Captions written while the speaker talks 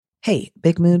Hey,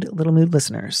 Big Mood, Little Mood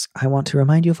listeners, I want to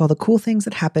remind you of all the cool things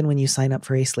that happen when you sign up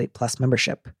for a Slate Plus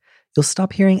membership. You'll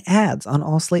stop hearing ads on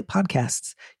all Slate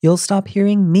podcasts. You'll stop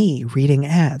hearing me reading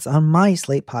ads on my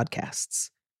Slate podcasts.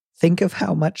 Think of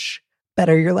how much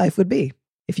better your life would be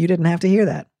if you didn't have to hear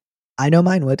that. I know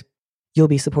mine would. You'll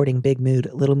be supporting Big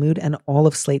Mood, Little Mood, and all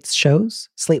of Slate's shows.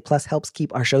 Slate Plus helps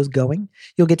keep our shows going.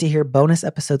 You'll get to hear bonus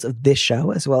episodes of this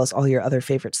show, as well as all your other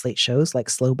favorite Slate shows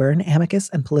like Slow Burn, Amicus,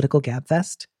 and Political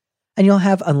Gabfest. And you'll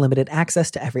have unlimited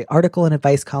access to every article and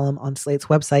advice column on Slate's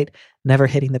website, never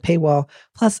hitting the paywall,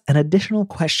 plus an additional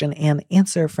question and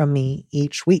answer from me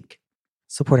each week.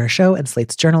 Support our show and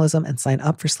Slate's journalism and sign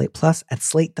up for Slate Plus at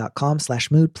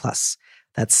slate.com/moodplus.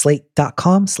 That's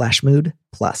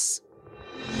slate.com/moodplus.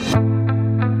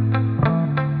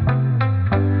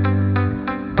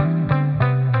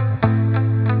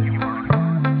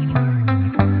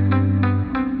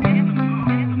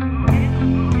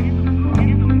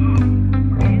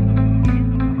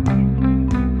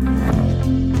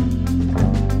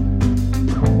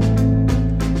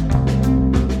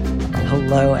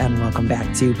 Hello and welcome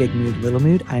back to Big Mood, Little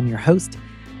Mood. I'm your host,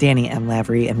 Danny M.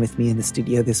 Lavery, and with me in the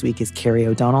studio this week is Carrie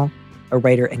O'Donnell, a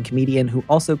writer and comedian who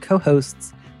also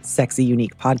co-hosts Sexy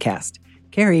Unique podcast.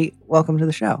 Carrie, welcome to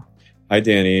the show. Hi,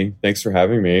 Danny. Thanks for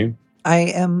having me. I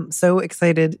am so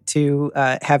excited to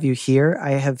have you here.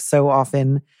 I have so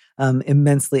often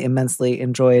immensely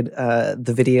enjoyed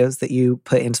the videos that you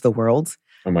put into the world.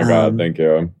 Oh my God, thank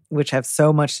you. Which have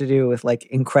so much to do with like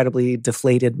incredibly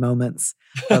deflated moments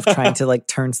of trying to like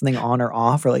turn something on or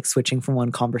off or like switching from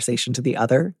one conversation to the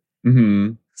other.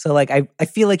 Mm-hmm. So like I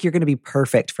feel like you're going to be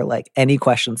perfect for like any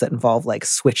questions that involve like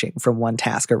switching from one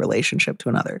task or relationship to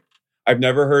another. I've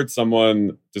never heard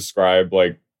someone describe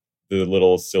like the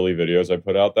little silly videos I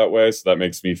put out that way. So that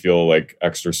makes me feel like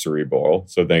extra cerebral.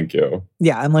 So thank you.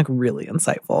 Yeah, I'm like really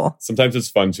insightful. Sometimes it's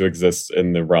fun to exist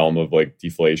in the realm of like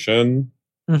deflation.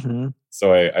 Mm-hmm.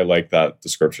 So I like that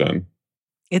description.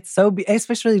 It's so,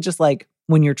 especially just like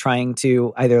when you're trying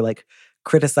to either like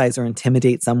criticize or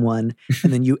intimidate someone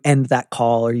and then you end that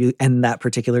call or you end that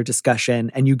particular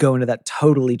discussion and you go into that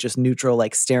totally just neutral,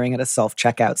 like staring at a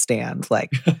self-checkout stand,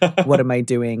 like, what am I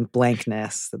doing?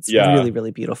 Blankness. That's really,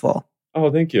 really beautiful.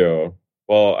 Oh, thank you.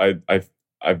 Well, I've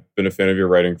been a fan of your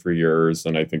writing for years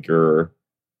and I think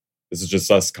this is just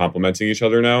us complimenting each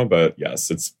other now, but yes,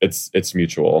 it's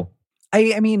mutual.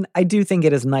 I mean, I do think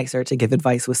it is nicer to give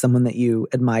advice with someone that you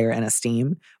admire and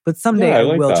esteem. But someday I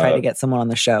will try to get someone on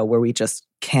the show where we just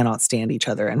cannot stand each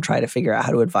other and try to figure out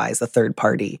how to advise a third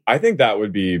party. I think that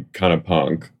would be kind of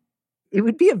punk. It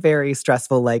would be a very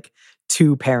stressful, like,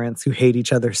 two parents who hate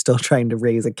each other still trying to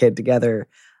raise a kid together,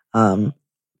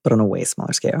 but on a way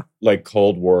smaller scale. Like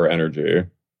Cold War energy.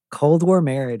 Cold War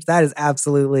marriage. That is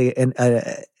absolutely an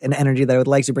energy that I would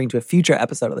like to bring to a future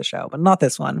episode of the show, but not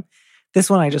this one. This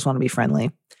one, I just want to be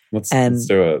friendly. Let's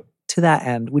do it. To that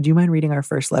end, would you mind reading our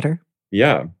first letter?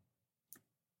 Yeah.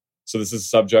 So this is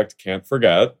subject can't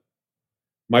forget.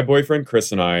 My boyfriend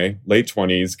Chris and I, late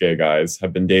 20s gay guys,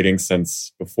 have been dating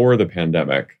since before the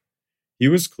pandemic. He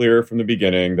was clear from the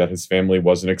beginning that his family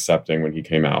wasn't accepting when he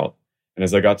came out. And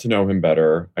as I got to know him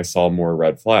better, I saw more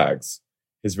red flags.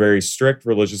 His very strict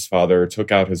religious father took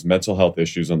out his mental health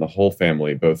issues on the whole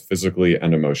family, both physically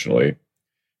and emotionally.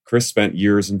 Chris spent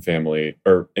years in therapy.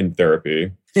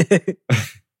 That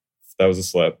was a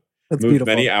slip. That's Moved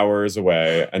beautiful. Many hours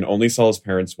away and only saw his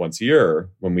parents once a year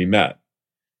when we met.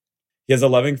 He has a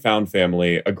loving found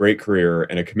family, a great career,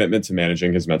 and a commitment to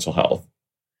managing his mental health.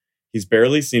 He's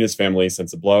barely seen his family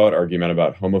since a blowout argument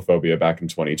about homophobia back in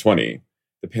 2020.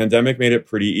 The pandemic made it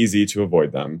pretty easy to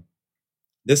avoid them.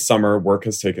 This summer, work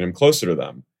has taken him closer to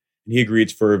them, and he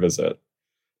agreed for a visit.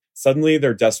 Suddenly,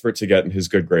 they're desperate to get in his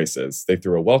good graces. They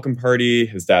threw a welcome party.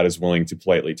 His dad is willing to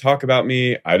politely talk about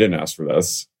me. I didn't ask for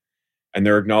this. And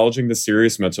they're acknowledging the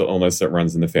serious mental illness that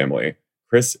runs in the family.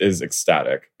 Chris is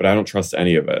ecstatic, but I don't trust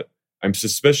any of it. I'm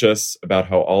suspicious about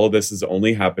how all of this is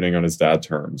only happening on his dad's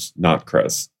terms, not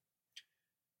Chris.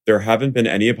 There haven't been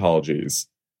any apologies.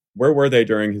 Where were they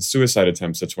during his suicide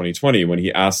attempts at 2020 when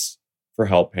he asked for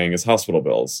help paying his hospital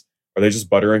bills? Are they just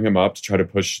buttering him up to try to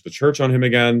push the church on him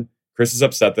again? Chris is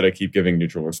upset that I keep giving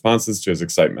neutral responses to his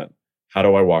excitement. How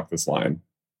do I walk this line?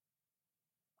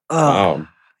 Wow.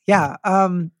 Yeah.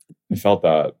 I felt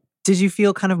that. Did you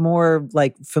feel kind of more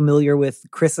like familiar with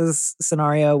Chris's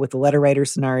scenario, with the letter writer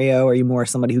scenario? Or are you more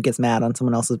somebody who gets mad on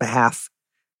someone else's behalf?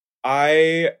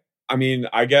 I mean,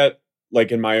 I get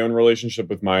like in my own relationship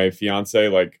with my fiance,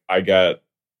 like I get,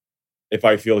 if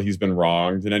I feel he's been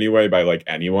wronged in any way by like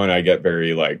anyone, I get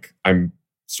very like, I'm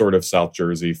sort of South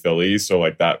Jersey, Philly. So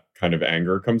like that kind of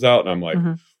anger comes out and I'm like,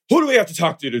 who do we have to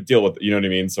talk to deal with, you know what I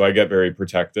mean? So I get very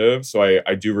protective. So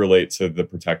I do relate to the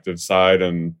protective side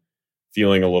and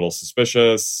feeling a little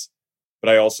suspicious. But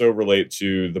I also relate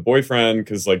to the boyfriend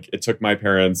because like it took my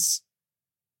family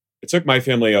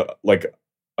like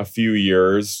a few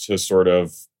years to sort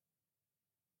of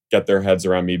get their heads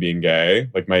around me being gay,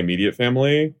 like my immediate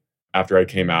family after I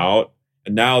came out.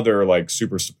 And now they're like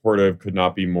super supportive, could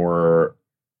not be more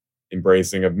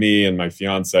embracing of me and my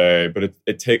fiance. But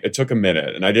it took a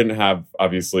minute. And I didn't have,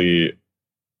 obviously,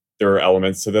 there are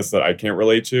elements to this that I can't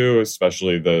relate to,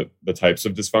 especially the types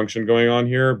of dysfunction going on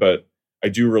here. But I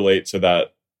do relate to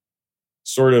that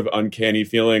sort of uncanny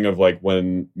feeling of like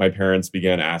when my parents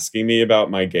began asking me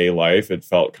about my gay life, it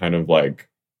felt kind of like,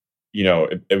 you know,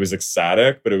 it was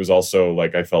ecstatic, but it was also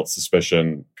like I felt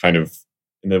suspicion kind of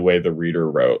in the way the reader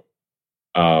wrote.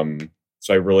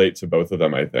 So I relate to both of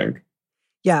them, I think.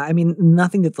 Yeah, I mean,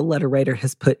 nothing that the letter writer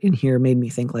has put in here made me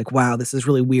think like, wow, this is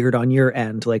really weird on your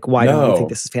end. Like, why don't you think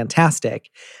this is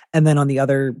fantastic? And then on the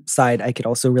other side, I could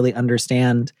also really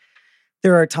understand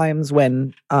there are times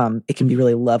when it can be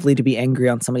really lovely to be angry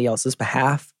on somebody else's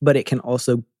behalf, but it can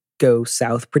also go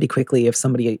south pretty quickly if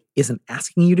somebody isn't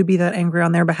asking you to be that angry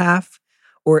on their behalf,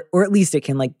 or at least it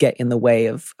can like get in the way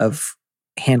of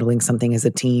handling something as a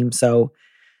team. So,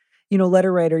 you know,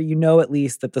 letter writer, you know, at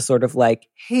least that the sort of like,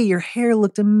 hey, your hair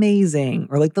looked amazing,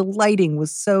 or like the lighting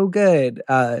was so good.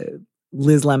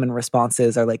 Liz Lemon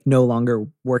responses are like no longer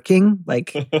working.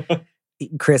 Like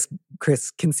Chris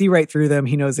can see right through them.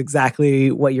 He knows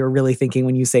exactly what you're really thinking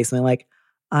when you say something like,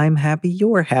 I'm happy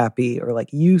you're happy, or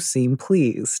like, you seem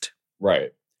pleased.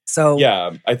 Right. So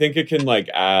yeah, I think it can like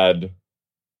add,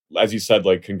 as you said,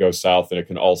 like can go south, and it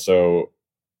can also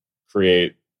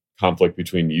create conflict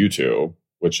between you two,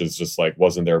 which is just like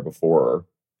wasn't there before.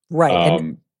 Right.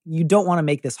 And you don't want to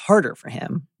make this harder for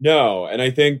him. No. And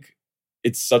I think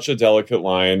it's such a delicate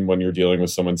line when you're dealing with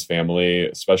someone's family,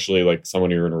 especially like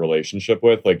someone you're in a relationship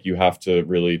with. Like you have to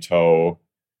really toe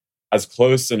as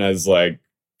close and as like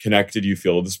connected you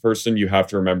feel to this person. You have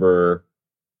to remember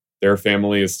their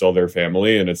family is still their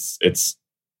family, and it's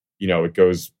you know,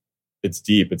 it's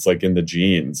deep. It's like in the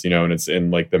genes, you know, and it's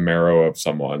in like the marrow of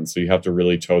someone. So you have to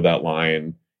really toe that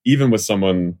line, even with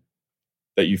someone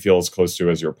that you feel as close to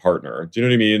as your partner. Do you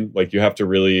know what I mean? Like you have to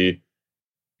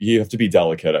be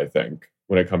delicate, I think,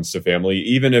 when it comes to family.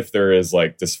 Even if there is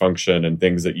like dysfunction and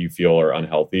things that you feel are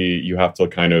unhealthy, you have to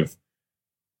kind of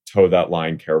toe that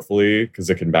line carefully because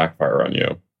it can backfire on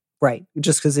you. Right.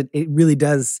 Just because it really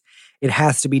does, it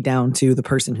has to be down to the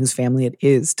person whose family it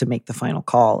is to make the final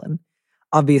call. And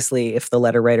obviously, if the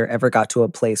letter writer ever got to a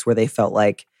place where they felt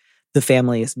like the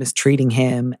family is mistreating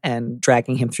him and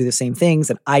dragging him through the same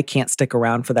things, and I can't stick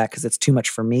around for that because it's too much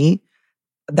for me,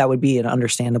 that would be an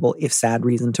understandable, if sad,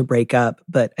 reason to break up.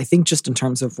 But I think just in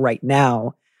terms of right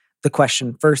now, the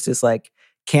question first is like,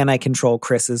 can I control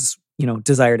Chris's, you know,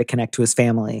 desire to connect to his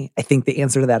family? I think the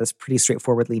answer to that is pretty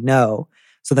straightforwardly no.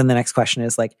 So then the next question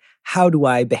is like, how do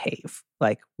I behave?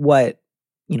 Like what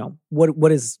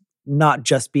is not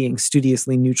just being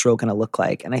studiously neutral going to look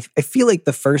like? And I feel like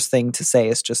the first thing to say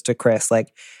is just to Chris,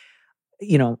 like,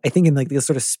 you know, I think in like the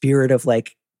sort of spirit of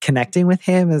like connecting with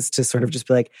him is to sort of just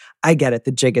be like, I get it.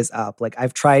 The jig is up. Like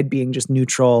I've tried being just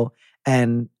neutral,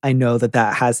 and I know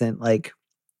that hasn't like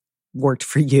worked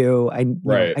for you. I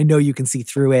know you can see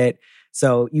through it.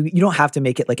 So you don't have to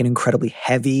make it like an incredibly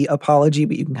heavy apology,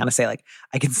 but you can kind of say like,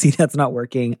 I can see that's not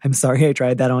working. I'm sorry I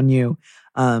tried that on you.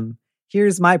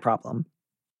 Here's my problem.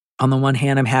 On the one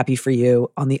hand, I'm happy for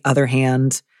you. On the other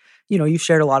hand, you know, you've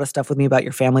shared a lot of stuff with me about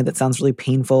your family that sounds really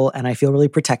painful, and I feel really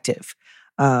protective.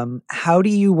 How do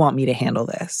you want me to handle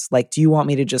this? Like, do you want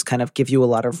me to just kind of give you a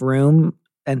lot of room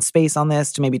and space on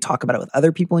this to maybe talk about it with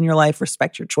other people in your life,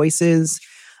 respect your choices?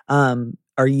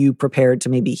 Are you prepared to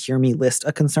maybe hear me list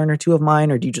a concern or two of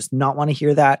mine, or do you just not want to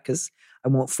hear that? Because I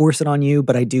won't force it on you,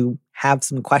 but I do have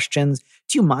some questions.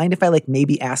 Do you mind if I like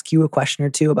maybe ask you a question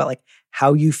or two about like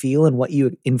how you feel and what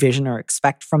you envision or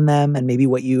expect from them, and maybe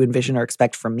what you envision or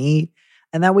expect from me?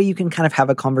 And that way you can kind of have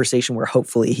a conversation where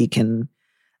hopefully he can,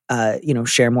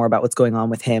 share more about what's going on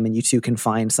with him, and you two can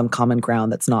find some common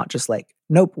ground that's not just like,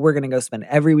 nope, we're going to go spend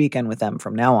every weekend with them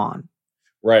from now on.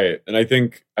 Right. And I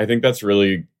think that's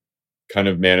really kind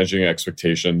of managing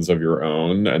expectations of your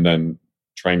own, and then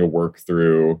trying to work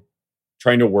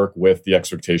with the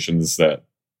expectations that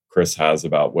Chris has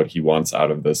about what he wants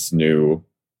out of this new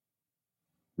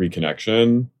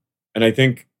reconnection. And I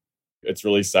think it's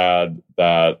really sad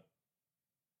that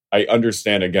I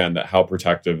understand again that how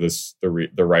protective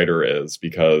the writer is,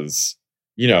 because,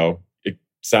 you know, it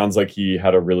sounds like he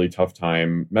had a really tough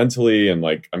time mentally. And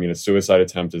like, I mean, a suicide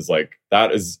attempt is like,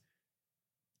 that is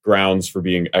grounds for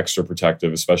being extra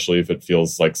protective, especially if it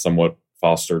feels like somewhat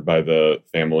fostered by the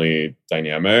family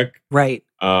dynamic. Right.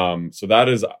 So that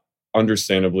is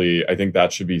understandably, I think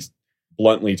that should be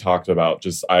bluntly talked about.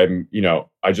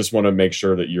 I just want to make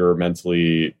sure that you're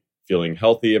mentally feeling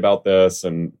healthy about this.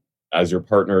 And as your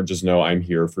partner, just know I'm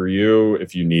here for you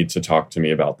if you need to talk to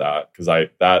me about that, because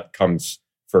that comes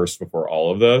first before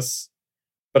all of this.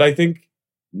 But I think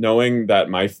knowing that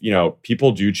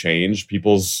people do change,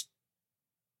 people's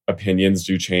opinions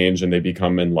do change, and they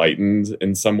become enlightened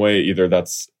in some way, either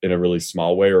that's in a really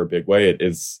small way or a big way,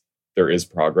 there is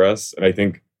progress. And I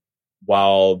think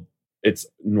while it's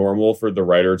normal for the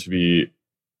writer to be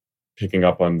picking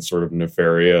up on sort of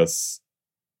nefarious,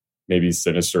 maybe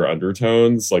sinister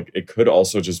undertones, like it could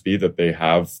also just be that they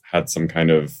have had some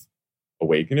kind of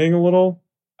awakening a little.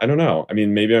 I don't know. I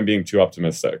mean, maybe I'm being too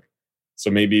optimistic.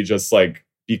 So maybe just like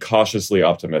be cautiously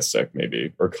optimistic,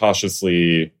 maybe, or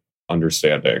cautiously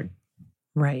understanding.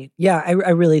 Right. Yeah. I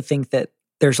really think that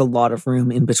there's a lot of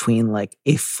room in between like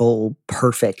a full,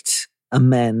 perfect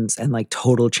amends and like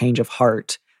total change of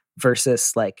heart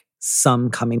versus like some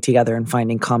coming together and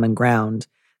finding common ground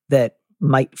that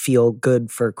might feel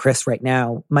good for Chris right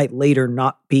now, might later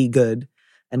not be good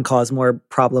and cause more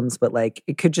problems. But like,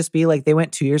 it could just be like they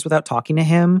went 2 years without talking to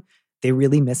him. They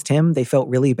really missed him. They felt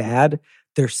really bad.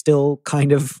 They're still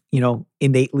kind of,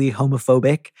 innately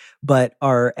homophobic, but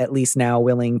are at least now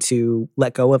willing to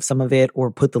let go of some of it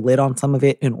or put the lid on some of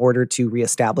it in order to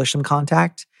reestablish some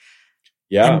contact.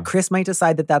 Yeah. And Chris might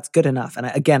decide that that's good enough. And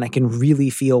again, I can really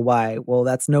feel why. Well,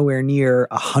 that's nowhere near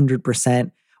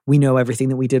 100%. We know everything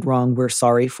that we did wrong. We're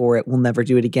sorry for it. We'll never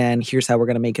do it again. Here's how we're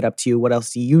going to make it up to you. What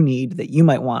else do you need that you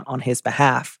might want on his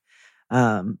behalf?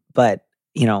 But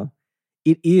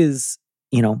it is,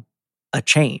 a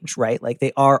change, right? Like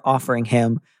they are offering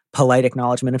him polite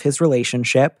acknowledgement of his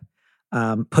relationship,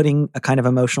 putting a kind of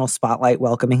emotional spotlight,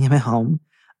 welcoming him at home.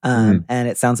 And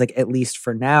it sounds like, at least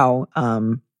for now,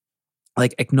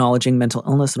 like acknowledging mental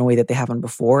illness in a way that they haven't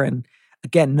before. And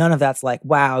again, none of that's like,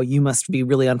 wow, you must be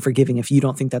really unforgiving if you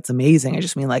don't think that's amazing. I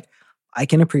just mean like, I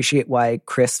can appreciate why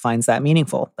Chris finds that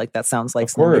meaningful. Like that sounds like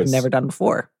something they've never done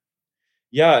before.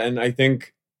 Yeah. And I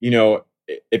think,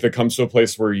 if it comes to a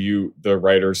place where the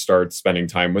writer starts spending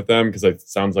time with them, because it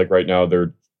sounds like right now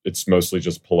it's mostly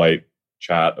just polite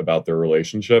chat about their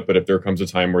relationship. But if there comes a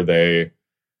time where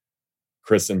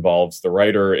Chris involves the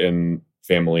writer in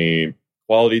family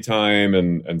quality time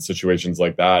and situations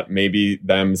like that, maybe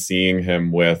them seeing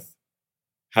him with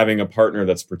having a partner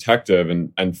that's protective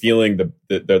and feeling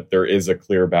that there is a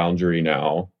clear boundary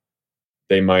now,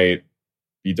 they might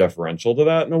be deferential to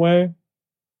that in a way,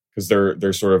 because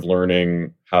they're sort of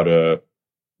learning how to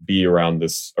be around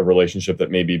a relationship that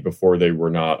maybe before they were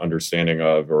not understanding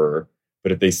of.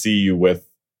 But if they see you with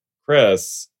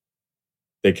Chris,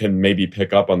 they can maybe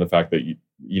pick up on the fact that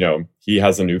he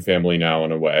has a new family now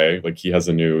in a way, like he has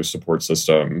a new support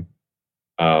system,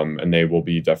 and they will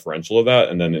be deferential of that,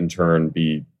 and then in turn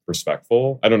be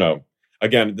respectful. I don't know.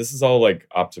 Again, this is all like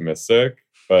optimistic,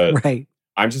 but right.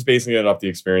 I'm just basing it off the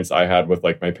experience I had with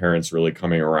like my parents really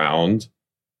coming around.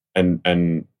 And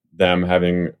them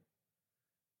having,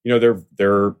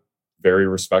 they're very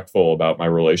respectful about my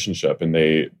relationship, and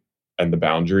the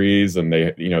boundaries, and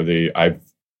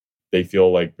they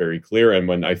feel like very clear. And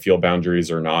when I feel boundaries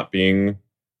are not being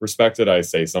respected, I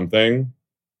say something,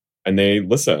 and they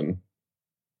listen.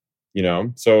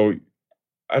 So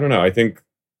I don't know. I think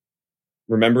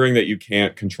remembering that you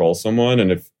can't control someone,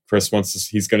 and if Chris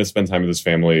he's going to spend time with his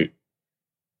family.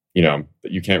 That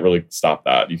you can't really stop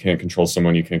that. You can't control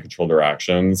someone. You can't control their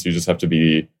actions. You just have to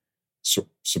be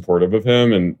supportive of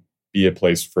him and be a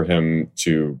place for him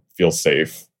to feel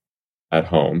safe at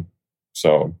home.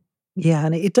 So, yeah.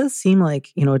 And it does seem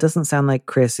like, it doesn't sound like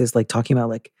Chris is like talking about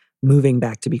like moving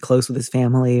back to be close with his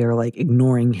family or like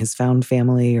ignoring his found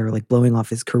family or like blowing off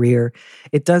his career.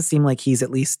 It does seem like he's at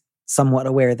least somewhat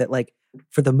aware that like,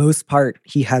 for the most part,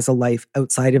 he has a life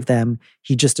outside of them.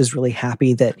 He just is really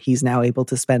happy that he's now able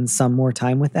to spend some more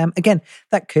time with them. Again,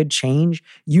 that could change.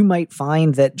 You might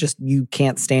find that just you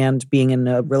can't stand being in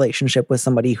a relationship with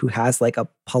somebody who has like a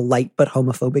polite but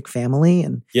homophobic family.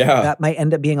 And that might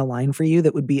end up being a line for you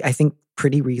that would be, I think,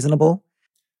 pretty reasonable.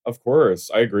 Of course.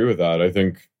 I agree with that. I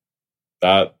think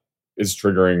that is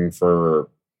triggering for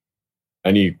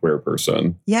any queer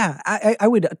person. Yeah, I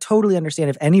would totally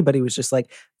understand if anybody was just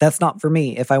like, that's not for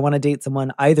me. If I want to date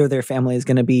someone, either their family is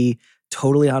going to be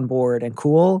totally on board and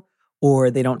cool, or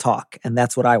they don't talk. And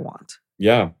that's what I want.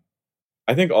 Yeah.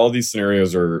 I think all these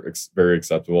scenarios are very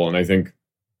acceptable. And I think,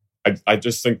 I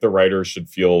just think the writer should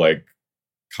feel like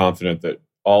confident that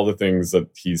all the things that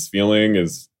he's feeling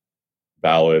is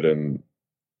valid and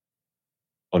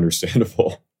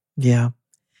understandable. Yeah.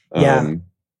 Yeah.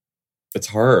 It's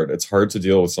hard. It's hard to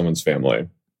deal with someone's family.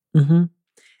 Mm-hmm.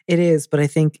 It is. But I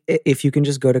think if you can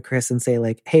just go to Chris and say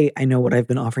like, hey, I know what I've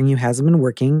been offering you hasn't been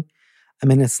working.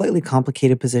 I'm in a slightly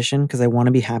complicated position because I want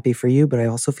to be happy for you, but I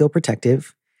also feel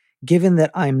protective. Given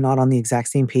that I'm not on the exact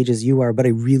same page as you are, but I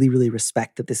really, really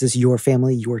respect that this is your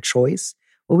family, your choice.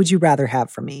 What would you rather have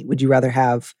from me? Would you rather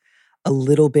have a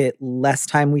little bit less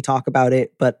time we talk about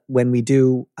it, but when we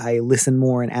do, I listen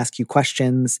more and ask you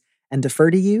questions and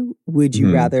defer to you? Would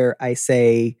you rather I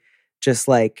say just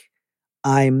like,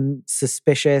 I'm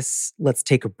suspicious, let's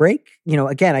take a break? You know,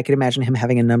 again, I could imagine him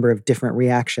having a number of different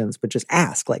reactions, but just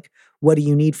ask like, what do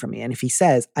you need from me? And if he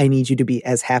says, I need you to be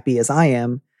as happy as I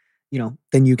am, you know,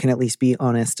 then you can at least be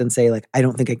honest and say like, I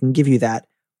don't think I can give you that.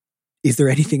 Is there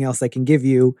anything else I can give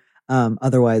you?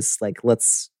 Otherwise, like,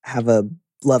 let's have a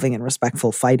loving and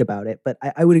respectful fight about it. But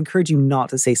I would encourage you not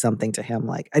to say something to him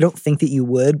like, I don't think that you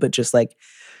would, but just like,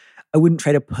 I wouldn't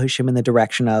try to push him in the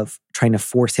direction of trying to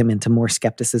force him into more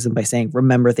skepticism by saying,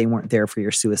 remember, they weren't there for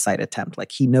your suicide attempt.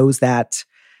 Like he knows that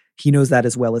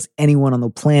as well as anyone on the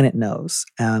planet knows.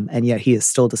 And yet he has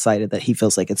still decided that he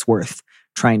feels like it's worth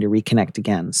trying to reconnect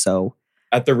again. So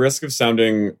at the risk of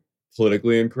sounding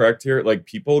politically incorrect here, like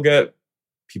people get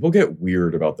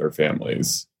weird about their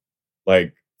families,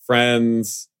 like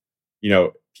friends, you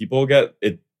know, people get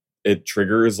it. It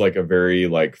triggers like a very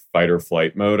like fight or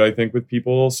flight mode, I think, with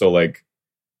people. So like,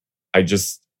 I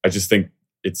just think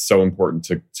it's so important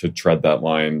to tread that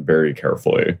line very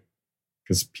carefully,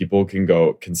 because people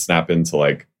can snap into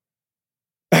like,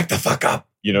 back the fuck up.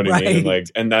 You know what I mean?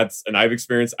 Like, and I've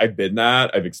experienced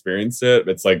it.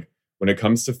 It's like, when it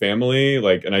comes to family,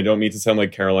 like, and I don't mean to sound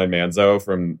like Caroline Manzo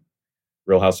from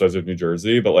Real Housewives of New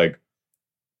Jersey, but like,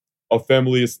 a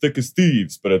family is thick as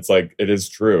thieves, but it's like, it is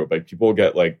true. Like people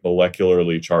get like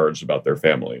molecularly charged about their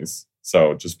families.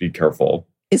 So just be careful.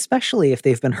 Especially if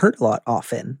they've been hurt a lot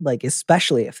often, like,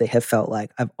 especially if they have felt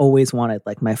like I've always wanted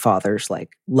like my father's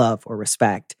like love or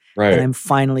respect. Right. And I'm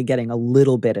finally getting a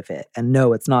little bit of it. And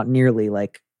no, it's not nearly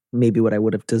like maybe what I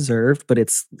would have deserved, but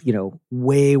it's, you know,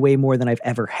 way, way more than I've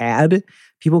ever had.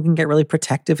 People can get really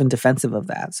protective and defensive of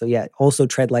that. So yeah, also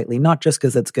tread lightly, not just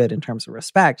because it's good in terms of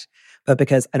respect, but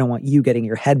because I don't want you getting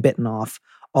your head bitten off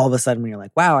all of a sudden when you're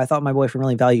like, wow, I thought my boyfriend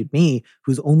really valued me,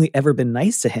 who's only ever been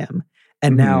nice to him.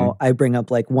 And now I bring up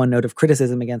like one note of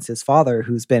criticism against his father,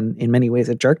 who's been in many ways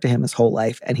a jerk to him his whole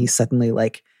life. And he's suddenly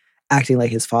like acting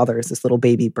like his father is this little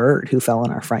baby bird who fell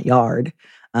in our front yard.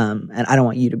 And I don't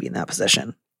want you to be in that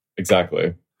position.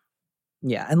 Exactly.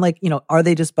 Yeah. And like, you know, are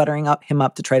they just buttering him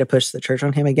up to try to push the church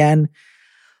on him again?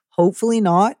 Hopefully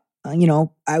not. You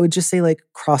know, I would just say like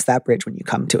cross that bridge when you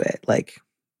come to it. Like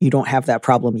you don't have that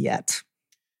problem yet.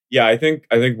 Yeah, I think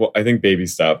baby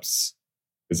steps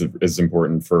is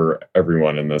important for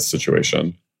everyone in this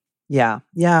situation. Yeah.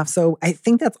 Yeah. So I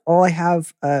think that's all I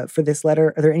have for this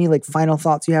letter. Are there any like final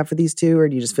thoughts you have for these two, or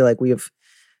do you just feel like we have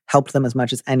helped them as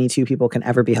much as any two people can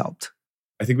ever be helped?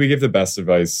 I think we give the best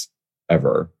advice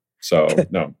ever. So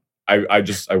no, I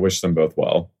wish them both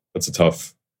well. That's a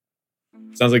tough.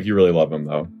 Sounds like you really love them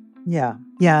though. Yeah.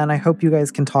 Yeah. And I hope you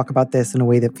guys can talk about this in a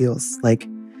way that feels like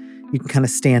you can kind of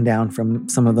stand down from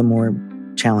some of the more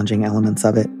challenging elements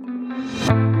of it.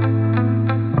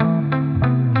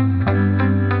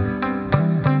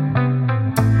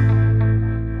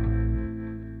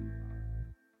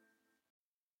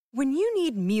 When you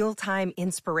need mealtime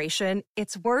inspiration,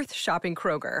 it's worth shopping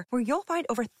Kroger, where you'll find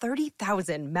over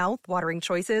 30,000 mouth-watering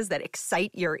choices that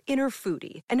excite your inner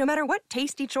foodie. And no matter what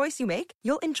tasty choice you make,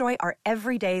 you'll enjoy our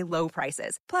everyday low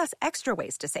prices, plus extra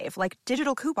ways to save, like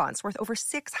digital coupons worth over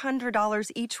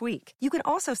 $600 each week. You can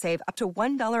also save up to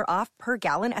 $1 off per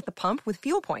gallon at the pump with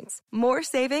fuel points. More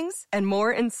savings and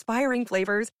more inspiring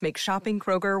flavors make shopping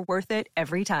Kroger worth it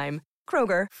every time.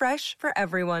 Kroger, fresh for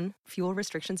everyone. Fuel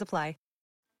restrictions apply.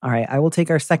 All right, I will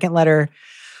take our second letter,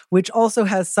 which also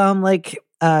has some like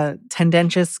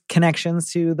tendentious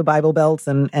connections to the Bible Belt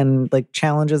and like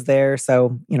challenges there.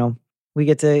 So, you know, we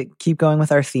get to keep going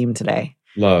with our theme today.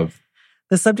 Love.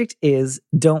 The subject is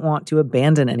don't want to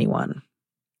abandon anyone.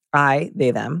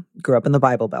 They, them, grew up in the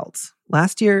Bible Belt.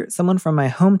 Last year, someone from my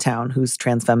hometown who's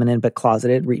trans feminine but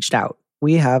closeted reached out.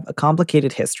 We have a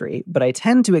complicated history, but I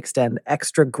tend to extend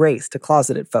extra grace to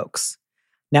closeted folks.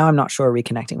 Now I'm not sure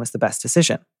reconnecting was the best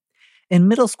decision. In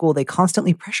middle school, they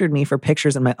constantly pressured me for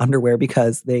pictures in my underwear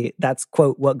because that's,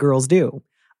 quote, what girls do.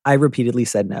 I repeatedly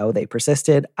said no. They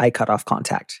persisted. I cut off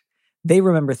contact. They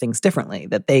remember things differently,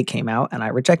 that they came out and I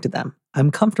rejected them. I'm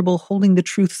comfortable holding the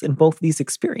truths in both these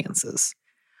experiences.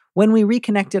 When we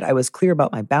reconnected, I was clear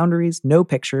about my boundaries, no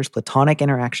pictures, platonic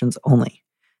interactions only.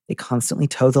 They constantly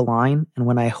toe the line, and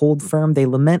when I hold firm, they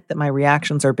lament that my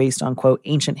reactions are based on, quote,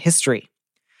 ancient history.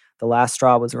 The last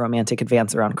straw was a romantic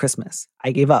advance around Christmas.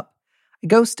 I gave up. I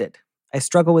ghosted. I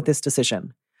struggle with this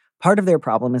decision. Part of their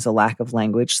problem is a lack of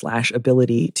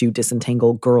language/ability to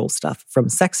disentangle girl stuff from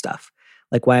sex stuff,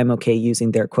 like why I'm okay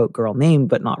using their, quote, girl name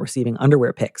but not receiving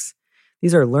underwear pics.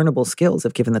 These are learnable skills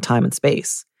if given the time and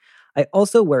space. I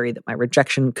also worry that my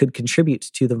rejection could contribute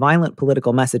to the violent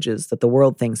political messages that the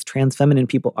world thinks trans feminine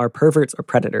people are perverts or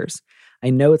predators. I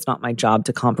know it's not my job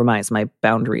to compromise my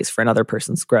boundaries for another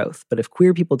person's growth, but if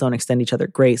queer people don't extend each other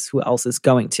grace, who else is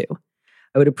going to?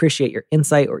 I would appreciate your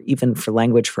insight or even for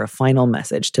language for a final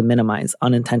message to minimize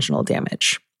unintentional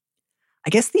damage. I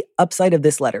guess the upside of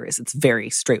this letter is it's very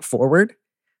straightforward.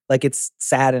 Like, it's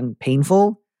sad and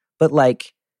painful, but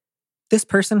like, this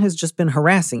person has just been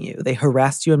harassing you. They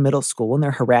harassed you in middle school and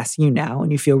they're harassing you now, and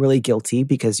you feel really guilty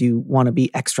because you want to be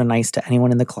extra nice to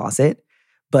anyone in the closet.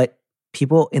 But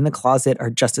people in the closet are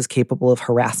just as capable of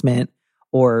harassment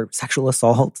or sexual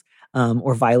assault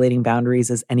or violating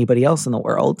boundaries as anybody else in the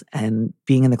world. And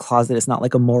being in the closet is not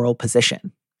like a moral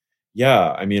position.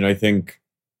 Yeah, I mean, I think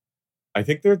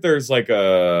there's like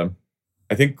I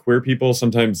think queer people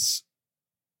sometimes,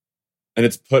 and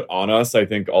it's put on us, I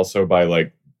think also by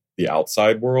like the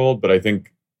outside world, but I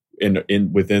think in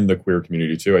within the queer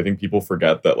community too, I think people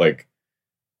forget that like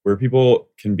queer people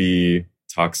can be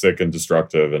toxic and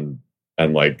destructive and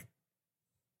like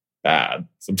bad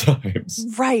sometimes.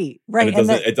 Right. And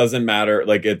it doesn't matter.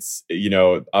 Like, it's, you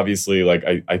know, obviously, like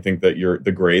I think that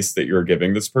the grace that you're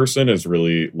giving this person is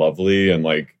really lovely, and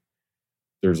like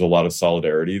there's a lot of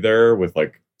solidarity there with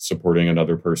like supporting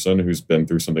another person who's been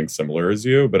through something similar as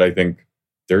you. But I think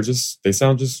they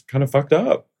sound just kind of fucked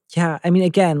up. Yeah, I mean,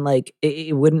 again, like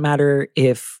it wouldn't matter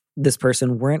if this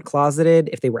person weren't closeted,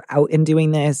 if they were out and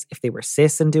doing this, if they were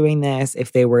cis and doing this,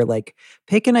 if they were like,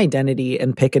 pick an identity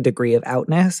and pick a degree of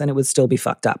outness, and it would still be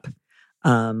fucked up.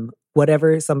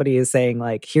 Whatever somebody is saying,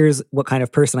 like, here's what kind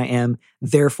of person I am,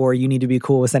 therefore you need to be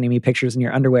cool with sending me pictures in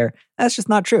your underwear. That's just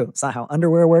not true. It's not how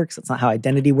underwear works. It's not how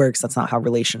identity works. That's not how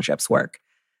relationships work.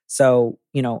 So,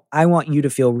 you know, I want you to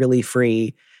feel really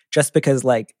free. Just because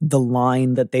like the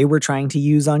line that they were trying to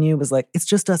use on you was like, it's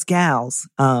just us gals,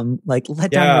 like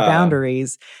let down your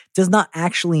boundaries, does not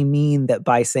actually mean that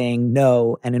by saying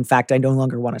no, and in fact, I no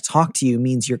longer want to talk to you,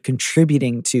 means you're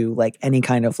contributing to like any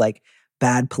kind of like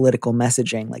bad political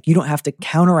messaging. Like, you don't have to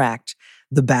counteract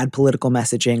the bad political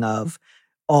messaging of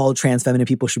all trans feminine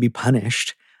people should be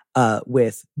punished.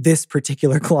 With this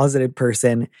particular closeted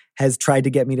person has tried to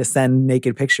get me to send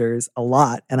naked pictures a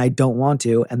lot, and I don't want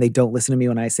to, and they don't listen to me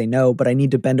when I say no, but I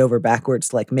need to bend over backwards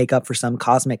to like make up for some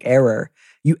cosmic error.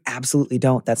 You absolutely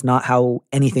don't. That's not how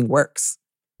anything works.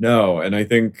 No, and I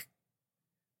think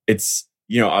it's,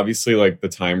 you know, obviously like the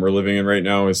time we're living in right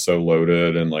now is so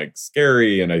loaded and like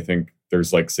scary, and I think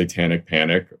there's like satanic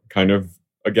panic kind of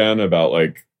again about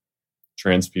like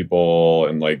trans people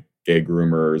and like gay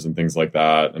groomers and things like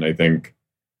that. And I think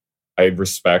I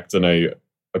respect and I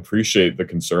appreciate the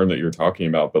concern that you're talking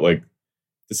about, but like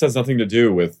this has nothing to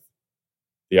do with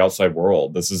the outside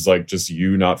world. This is like just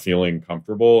you not feeling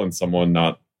comfortable and someone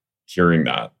not hearing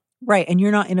that. Right. And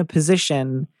you're not in a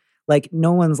position, like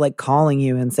no one's like calling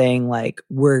you and saying like,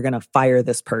 we're going to fire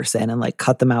this person and like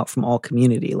cut them out from all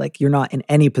community. Like, you're not in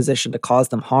any position to cause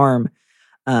them harm.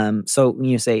 So when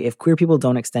you say, if queer people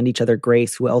don't extend each other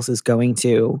grace, who else is going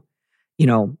to? You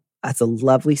know, that's a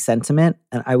lovely sentiment.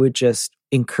 And I would just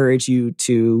encourage you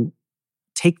to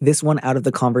take this one out of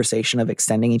the conversation of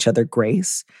extending each other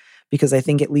grace, because I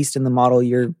think at least in the model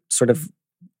you're sort of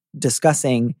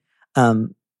discussing,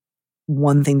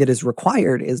 one thing that is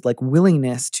required is like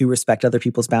willingness to respect other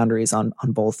people's boundaries on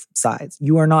both sides.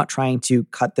 You are not trying to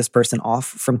cut this person off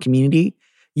from community.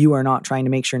 You are not trying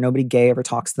to make sure nobody gay ever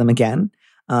talks to them again.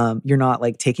 You're not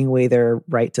like taking away their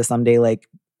right to someday like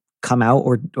come out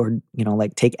or you know,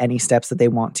 like take any steps that they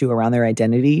want to around their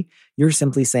identity. You're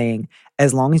simply saying,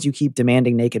 as long as you keep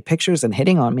demanding naked pictures and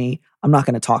hitting on me, I'm not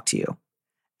going to talk to you.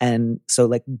 And so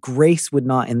like grace would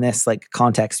not in this like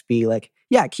context be like,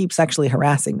 yeah, keep sexually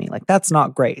harassing me. Like, that's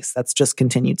not grace. That's just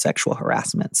continued sexual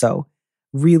harassment. So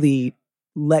really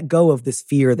let go of this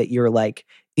fear that you're like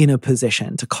in a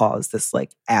position to cause this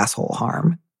like asshole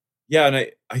harm. Yeah.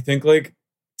 And I think like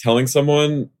telling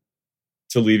someone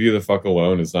to leave you the fuck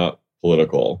alone is not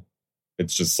political.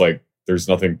 It's just like, there's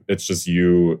nothing, it's just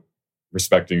you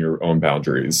respecting your own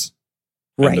boundaries.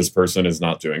 Right. And this person is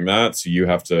not doing that. So you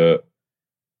have to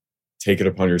take it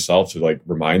upon yourself to like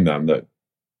remind them that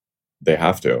they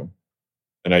have to.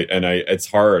 And I, it's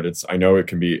hard. I know it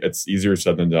can be, it's easier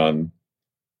said than done.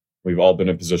 We've all been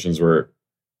in positions where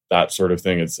that sort of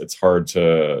thing, it's hard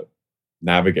to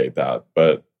navigate that,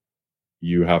 but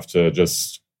you have to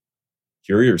just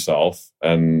hear yourself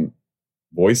and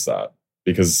voice that,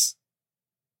 because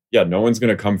no one's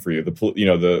going to come for you.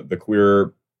 The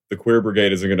queer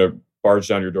brigade isn't going to barge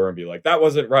down your door and be like, that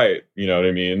wasn't right. You know what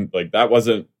I mean? Like, that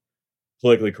wasn't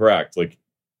politically correct. Like,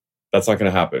 that's not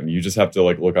going to happen. You just have to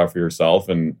like look out for yourself.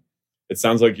 And it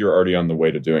sounds like you're already on the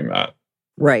way to doing that.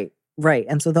 Right.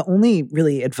 And so the only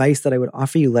really advice that I would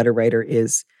offer you, letter writer,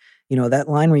 is, that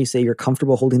line where you say you're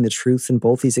comfortable holding the truths in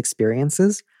both these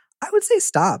experiences. I would say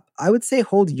stop. I would say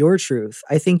hold your truth.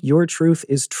 I think your truth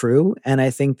is true. And I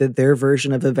think that their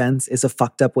version of events is a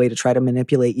fucked up way to try to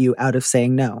manipulate you out of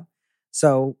saying no.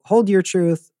 So hold your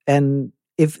truth. And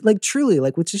if like truly,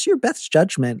 like, which is your best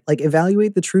judgment, like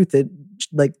evaluate the truth that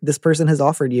like this person has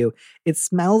offered you. It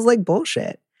smells like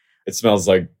bullshit. It smells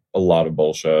like a lot of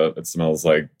bullshit. It smells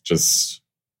like just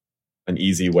an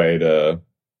easy way to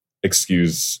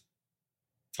excuse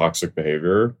toxic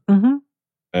behavior. Mm-hmm.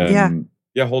 And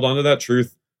hold on to that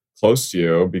truth close to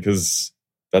you, because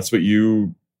that's what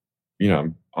you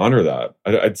honor that.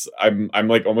 I'm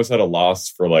like almost at a loss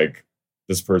for like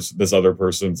this other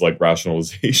person's like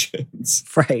rationalizations.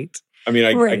 Right. I mean,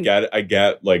 I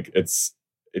get like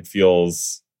it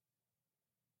feels,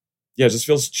 it just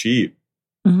feels cheap.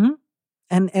 Mm-hmm.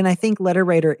 And I think, letter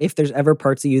writer, if there's ever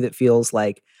parts of you that feels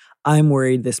like, I'm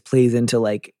worried this plays into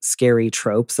like scary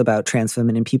tropes about trans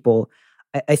feminine people,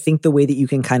 I think the way that you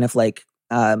can kind of like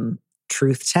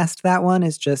truth test that one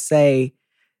is just say,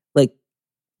 like,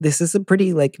 this is a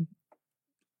pretty like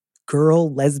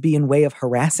girl lesbian way of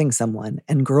harassing someone,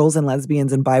 and girls and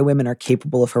lesbians and bi women are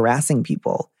capable of harassing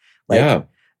people. Like,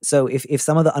 so if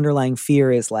some of the underlying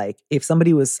fear is like, if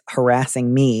somebody was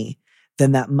harassing me,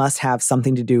 then that must have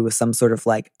something to do with some sort of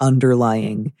like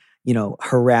underlying,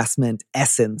 harassment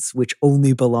essence, which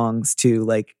only belongs to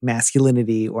like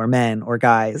masculinity or men or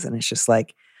guys. And it's just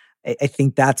like, I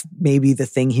think that's maybe the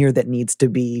thing here that needs to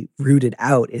be rooted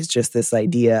out, is just this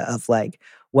idea of like,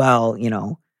 well,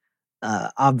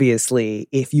 obviously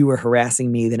if you were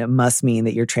harassing me, then it must mean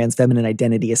that your trans feminine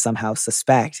identity is somehow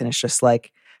suspect. And it's just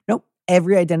like, nope,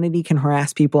 every identity can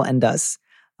harass people and does.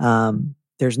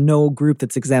 There's no group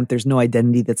that's exempt. There's no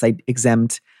identity that's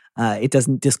exempt. It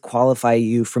doesn't disqualify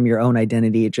you from your own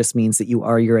identity. It just means that you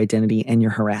are your identity and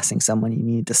you're harassing someone. You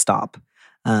need to stop.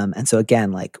 And so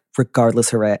again, like,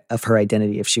 regardless of her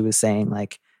identity, if she was saying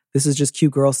like, this is just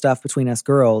cute girl stuff between us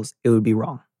girls, it would be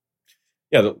wrong.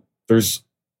 Yeah, there's,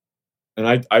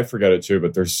 and I forget it too,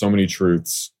 but there's so many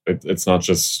truths. It's not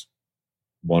just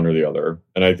one or the other.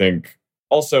 And I think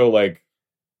also, like,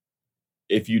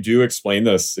 if you do explain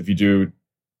this, if you do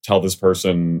tell this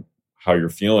person how you're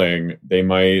feeling, they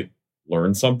might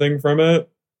learn something from it.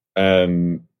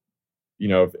 And,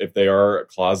 if they are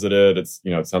closeted, it's,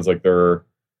 it sounds like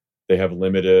they have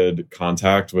limited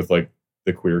contact with like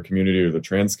the queer community or the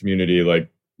trans community.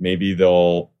 Like, maybe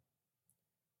they'll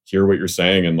hear what you're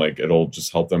saying and like, it'll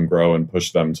just help them grow and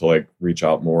push them to like reach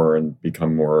out more and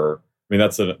become more. I mean,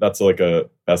 that's like a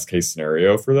best case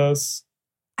scenario for this.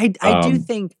 I do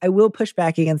think I will push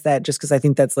back against that, just because I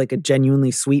think that's like a genuinely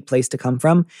sweet place to come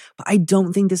from. But I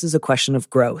don't think this is a question of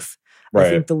growth. Right. I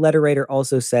think the letter writer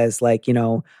also says like,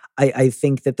 I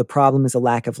think that the problem is a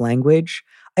lack of language.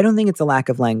 I don't think it's a lack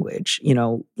of language.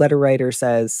 Letter writer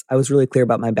says, I was really clear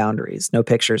about my boundaries, no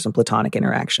pictures and platonic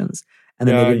interactions. And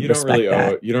then they didn't respect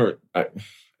that.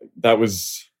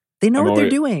 They know what they're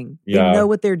doing. Yeah. They know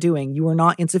what they're doing. You are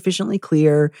not insufficiently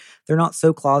clear. They're not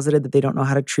so closeted that they don't know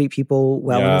how to treat people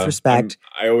well and with respect.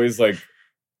 I always I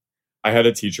had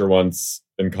a teacher once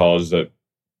in college that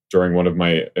during one of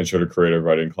my intro to creative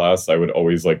writing class, I would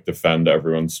always like defend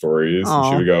everyone's stories. And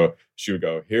she would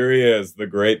go, here he is, the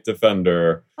great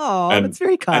defender. Oh, that's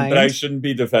very kind. But I shouldn't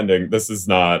be defending. This is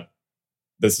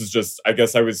just, I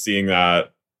guess I was seeing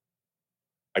that.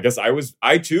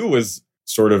 I too was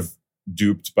sort of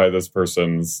duped by this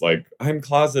person's like, I'm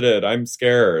closeted, I'm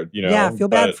scared, Yeah, feel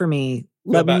bad for me.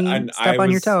 Let me step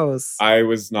on your toes. I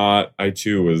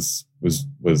too was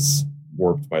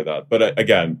warped by that. But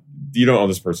again, you don't owe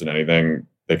this person anything.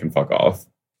 They can fuck off.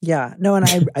 Yeah, no, and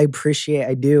I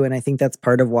do. And I think that's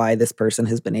part of why this person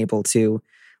has been able to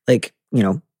like,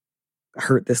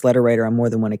 hurt this letter writer on more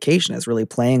than one occasion, is really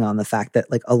playing on the fact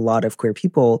that like a lot of queer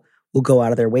people will go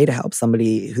out of their way to help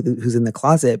somebody who's in the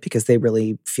closet because they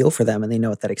really feel for them and they know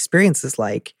what that experience is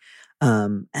like.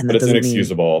 But it's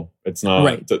inexcusable. It's not.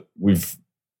 Right.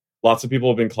 Lots of people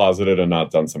have been closeted and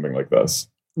not done something like this.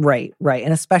 Right.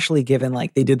 And especially given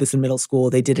like they did this in middle school,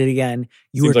 they did it again.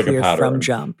 You were clear from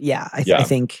jump. Yeah. I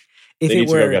think if they need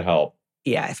to go get help.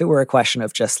 Yeah, if it were a question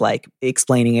of just like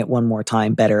explaining it one more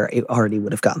time better, it already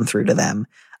would have gotten through to them.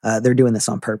 They're doing this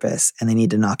on purpose and they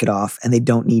need to knock it off, and they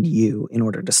don't need you in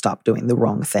order to stop doing the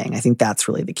wrong thing. I think that's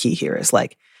really the key here is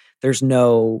like, there's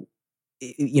no,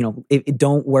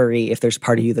 don't worry if there's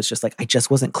part of you that's just like, I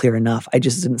just wasn't clear enough. I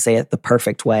just didn't say it the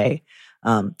perfect way.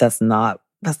 That's not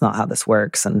how this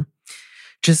works. And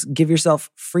just give yourself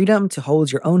freedom to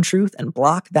hold your own truth and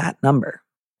block that number.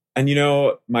 And,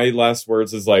 my last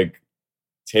words is like,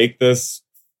 take this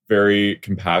very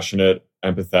compassionate,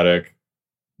 empathetic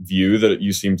view that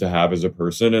you seem to have as a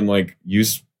person and like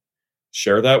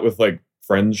share that with like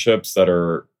friendships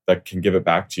that can give it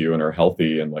back to you and are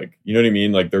healthy. And like, you know what I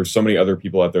mean? Like there's so many other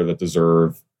people out there that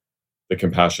deserve the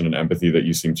compassion and empathy that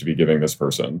you seem to be giving this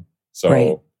person. So,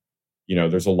 right.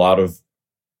 There's a lot of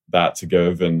that to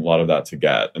give and a lot of that to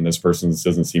get. And this person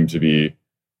doesn't seem to be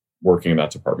working in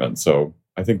that department. So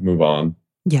I think move on.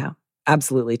 Yeah,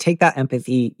 absolutely. Take that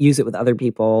empathy, use it with other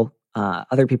people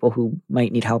who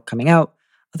might need help coming out,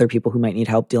 other people who might need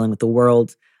help dealing with the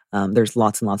world. There's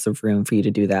lots and lots of room for you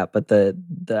to do that. But the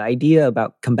idea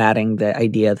about combating the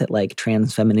idea that like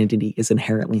trans femininity is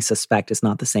inherently suspect is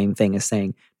not the same thing as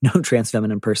saying no trans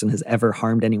feminine person has ever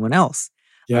harmed anyone else.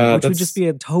 Yeah, which would just be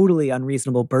a totally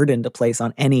unreasonable burden to place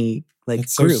on any like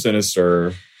that's group. So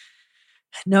sinister.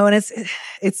 No, and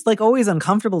it's like always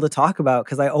uncomfortable to talk about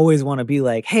because I always want to be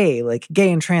like, hey, like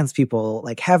gay and trans people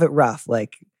like have it rough.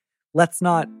 Like, let's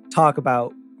not talk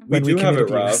about when we have it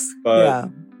abuse. rough, but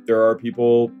there are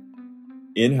people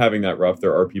in having that rough.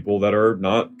 There are people that are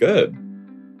not good.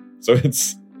 So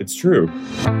it's true.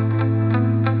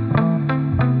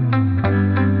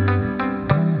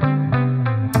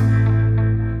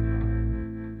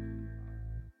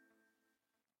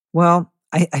 Well,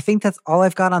 I think that's all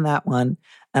I've got on that one.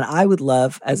 And I would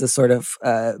love, as a sort of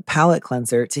palate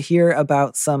cleanser, to hear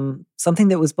about something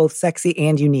that was both sexy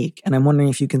and unique. And I'm wondering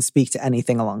if you can speak to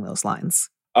anything along those lines.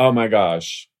 Oh my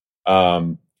gosh.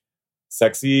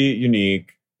 Sexy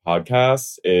Unique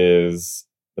podcast is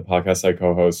the podcast I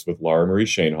co-host with Laura Marie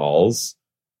Shainhalls.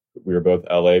 We are both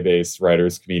LA-based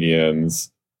writers,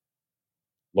 comedians.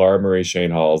 Laura Marie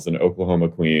Shainhalls, an Oklahoma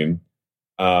queen.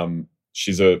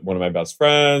 She's one of my best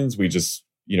friends. We just,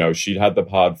 she'd had the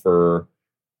pod for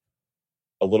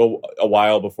a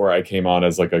while before I came on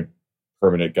as like a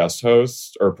permanent guest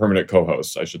host or permanent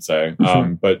co-host, I should say.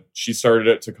 Mm-hmm. But she started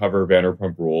it to cover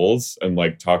Vanderpump Rules and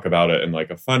like talk about it in like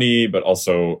a funny, but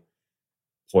also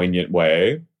poignant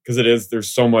way. Because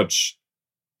there's so much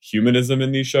humanism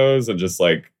in these shows and just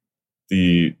like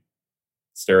the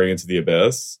staring into the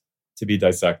abyss to be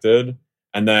dissected.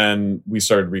 And then we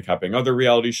started recapping other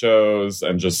reality shows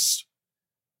and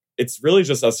it's really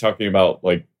just us talking about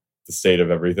like the state of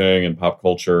everything and pop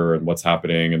culture and what's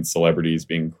happening and celebrities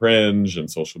being cringe and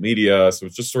social media. So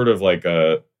it's just sort of like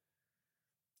I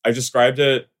described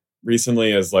it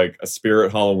recently as like a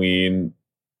spirit Halloween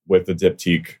with a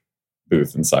diptyque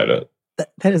booth inside it.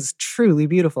 That is truly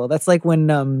beautiful. That's like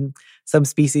when some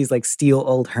species like steal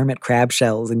old hermit crab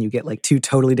shells and you get like two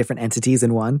totally different entities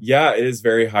in one. Yeah, it is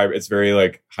very hybrid. It's very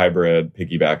like hybrid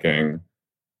piggybacking.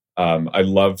 I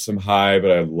love some high,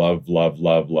 but I love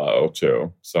low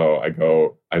too. So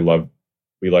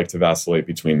we like to vacillate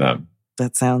between them.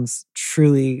 That sounds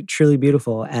truly, truly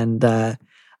beautiful. And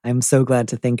I'm so glad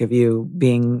to think of you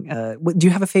being, do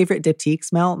you have a favorite diptyque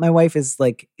smell? My wife is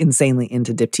like insanely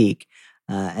into diptyque.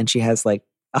 And she has like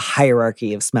a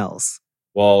hierarchy of smells.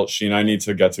 Well, she and I need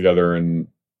to get together and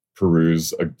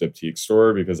peruse a diptyque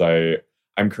store because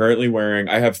I'm currently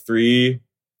I have 3,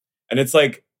 and it's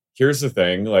like, here's the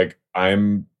thing, like I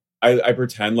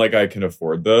pretend like I can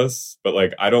afford this, but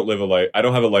like I don't have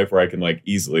a life where I can like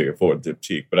easily afford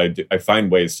diptyque, but I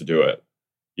find ways to do it.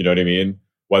 You know what I mean?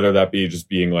 Whether that be just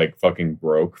being like fucking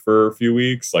broke for a few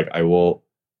weeks, like I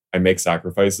make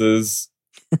sacrifices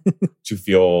to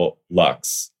feel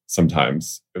luxe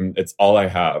sometimes. And it's all I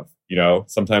have,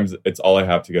 sometimes it's all I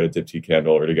have to get a diptyque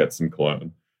candle or to get some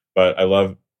cologne. But I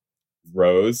love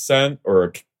rose scent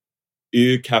or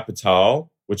Eau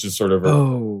Capitale, which is sort of a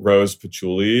rose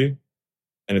patchouli.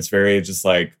 And it's very just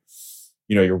like,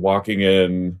 you're walking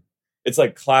in, it's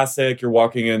like classic. You're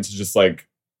walking into just like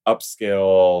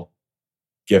upscale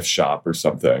gift shop or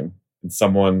something.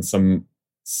 And some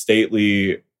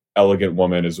stately elegant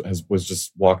woman was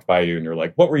just walked by you and you're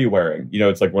like, what were you wearing?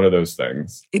 It's like one of those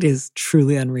things. It is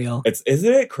truly unreal.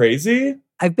 Isn't it crazy?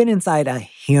 I've been inside a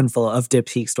handful of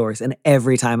diptyque stores and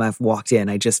every time I've walked in,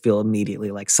 I just feel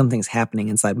immediately like something's happening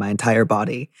inside my entire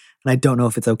body. And I don't know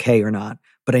if it's okay or not,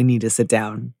 but I need to sit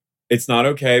down. It's not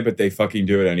okay, but they fucking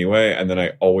do it anyway. And then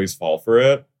I always fall for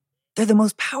it. They're the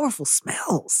most powerful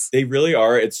smells. They really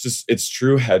are. It's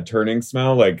true head turning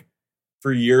smell. Like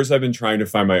for years, I've been trying to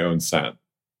find my own scent.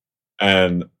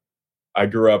 And I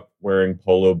grew up wearing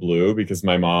polo blue because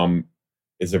my mom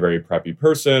is a very preppy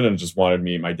person and just wanted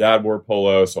me. My dad wore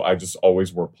polo, so I just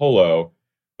always wore polo.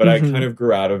 But I kind of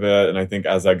grew out of it. And I think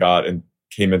as I got and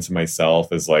came into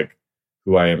myself as like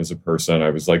who I am as a person, I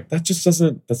was like,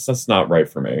 that's not right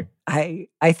for me. I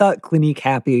thought Clinique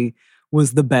Happy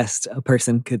was the best a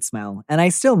person could smell. And I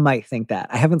still might think that.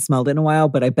 I haven't smelled it in a while,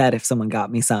 but I bet if someone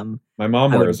got me some, my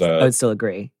mom wears it. I would still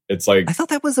agree. It's like, I thought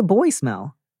that was a boy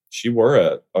smell. She wore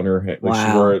it on her hand. Like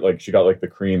she wore it, like she got like the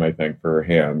cream, I think, for her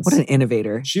hands. What an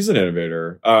innovator. She's an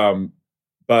innovator.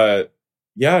 But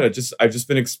yeah, I've just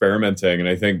been experimenting, and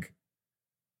I think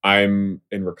I'm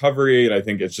in recovery, and I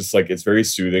think it's just like it's very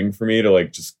soothing for me to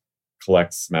like just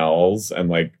collect smells and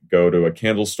like go to a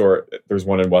candle store. There's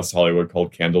one in West Hollywood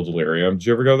called Candle Delirium. Did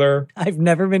you ever go there? I've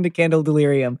never been to Candle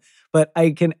Delirium, but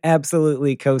I can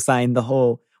absolutely co-sign the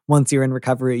whole once you're in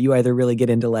recovery, you either really get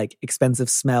into like expensive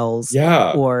smells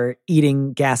or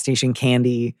eating gas station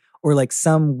candy or like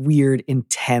some weird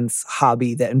intense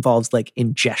hobby that involves like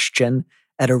ingestion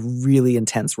at a really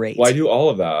intense rate. Well, I do all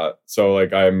of that. So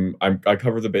like I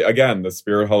cover again, the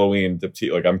Spirit Halloween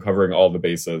Diptyque, like I'm covering all the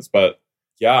bases. But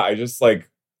yeah, I just like,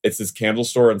 it's this candle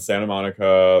store in Santa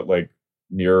Monica, like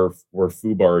near where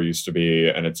Fubar used to be.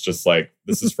 And it's just like,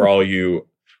 this is for all you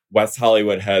West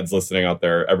Hollywood heads listening out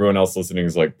there. Everyone else listening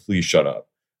is like, please shut up.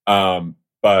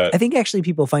 But I think actually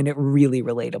people find it really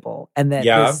relatable, and that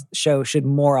this show should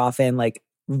more often like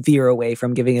veer away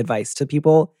from giving advice to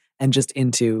people and just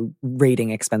into rating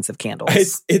expensive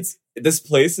candles. It's this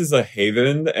place is a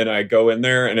haven, and I go in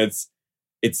there and it's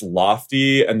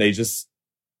lofty, and it's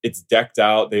decked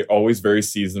out. They're always very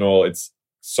seasonal. It's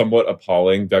somewhat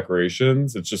appalling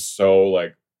decorations. It's just so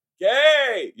like,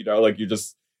 yay, like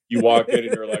you walk in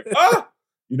and you're like,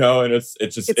 and it's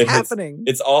happening.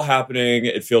 It's all happening.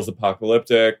 It feels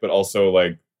apocalyptic, but also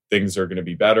like things are going to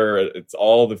be better. It's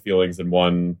all the feelings in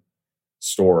one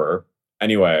store.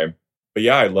 Anyway, but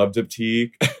yeah, I love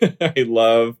Diptyque.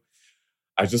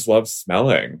 I just love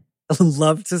smelling.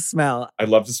 Love to smell. I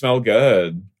love to smell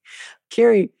good.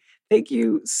 Carrie, thank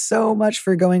you so much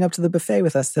for going up to the buffet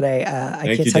with us today.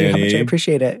 I can't tell you how much I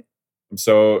appreciate it. It's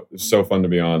so fun to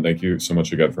be on. Thank you so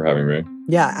much again for having me.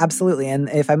 Yeah, absolutely. And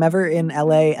if I'm ever in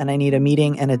LA and I need a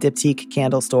meeting in a Diptyque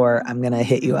candle store, I'm going to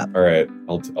hit you up. All right.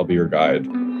 I'll be your guide.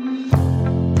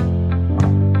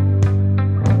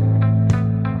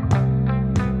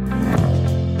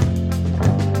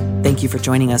 Thank you for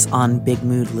joining us on Big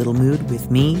Mood, Little Mood with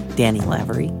me, Danny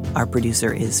Lavery. Our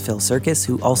producer is Phil Circus,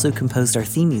 who also composed our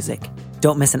theme music.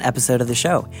 Don't miss an episode of the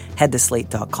show. Head to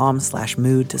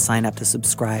slate.com/mood to sign up to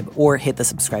subscribe, or hit the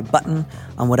subscribe button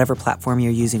on whatever platform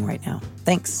you're using right now.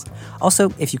 Thanks.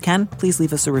 Also, if you can, please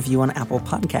leave us a review on Apple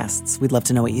Podcasts. We'd love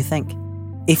to know what you think.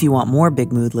 If you want more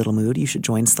Big Mood, Little Mood, you should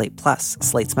join Slate Plus,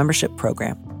 Slate's membership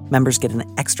program. Members get an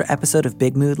extra episode of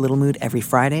Big Mood, Little Mood every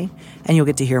Friday, and you'll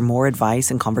get to hear more advice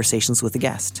and conversations with a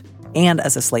guest. And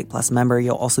as a Slate Plus member,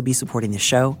 you'll also be supporting the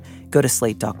show. Go to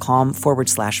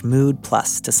slate.com/mood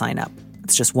plus to sign up.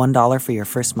 It's just $1 for your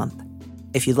first month.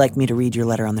 If you'd like me to read your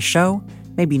letter on the show,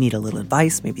 maybe you need a little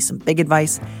advice, maybe some big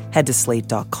advice, head to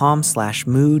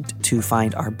slate.com/mood to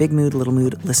find our Big Mood, Little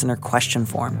Mood listener question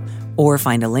form, or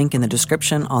find a link in the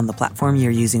description on the platform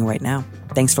you're using right now.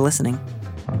 Thanks for listening.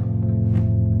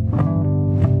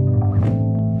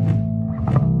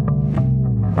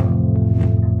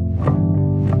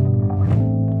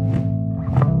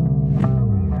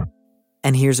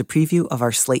 And here's a preview of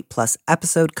our Slate Plus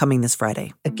episode coming this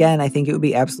Friday. Again, I think it would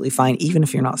be absolutely fine, even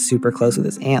if you're not super close with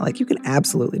this aunt. Like, you can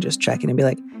absolutely just check in and be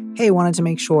like, hey, wanted to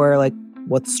make sure, like,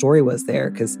 what story was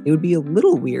there? Because it would be a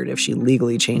little weird if she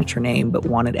legally changed her name but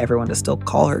wanted everyone to still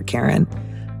call her Karen.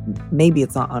 Maybe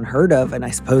it's not unheard of, and I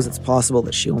suppose it's possible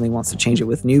that she only wants to change it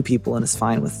with new people and is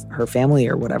fine with her family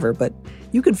or whatever. But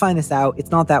you can find this out.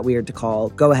 It's not that weird to call.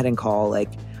 Go ahead and call.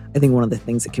 Like, I think one of the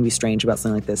things that can be strange about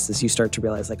something like this is you start to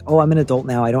realize, like, oh, I'm an adult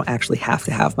now. I don't actually have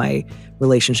to have my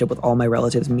relationship with all my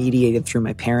relatives mediated through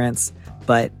my parents,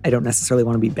 but I don't necessarily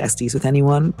want to be besties with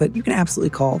anyone. But you can absolutely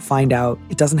call, find out.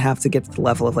 It doesn't have to get to the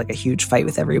level of like a huge fight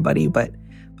with everybody, but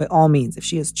by all means, if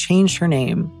she has changed her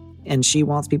name and she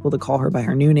wants people to call her by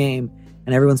her new name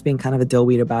and everyone's being kind of a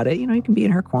dillweed about it, you can be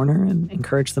in her corner and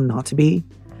encourage them not to be.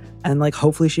 And, like,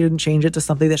 hopefully she didn't change it to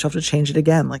something that she'll have to change it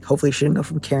again. Like, hopefully she didn't go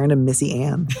from Karen to Missy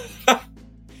Ann.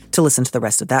 To listen to the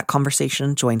rest of that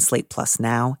conversation, join Slate Plus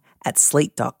now at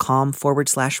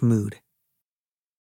slate.com/mood.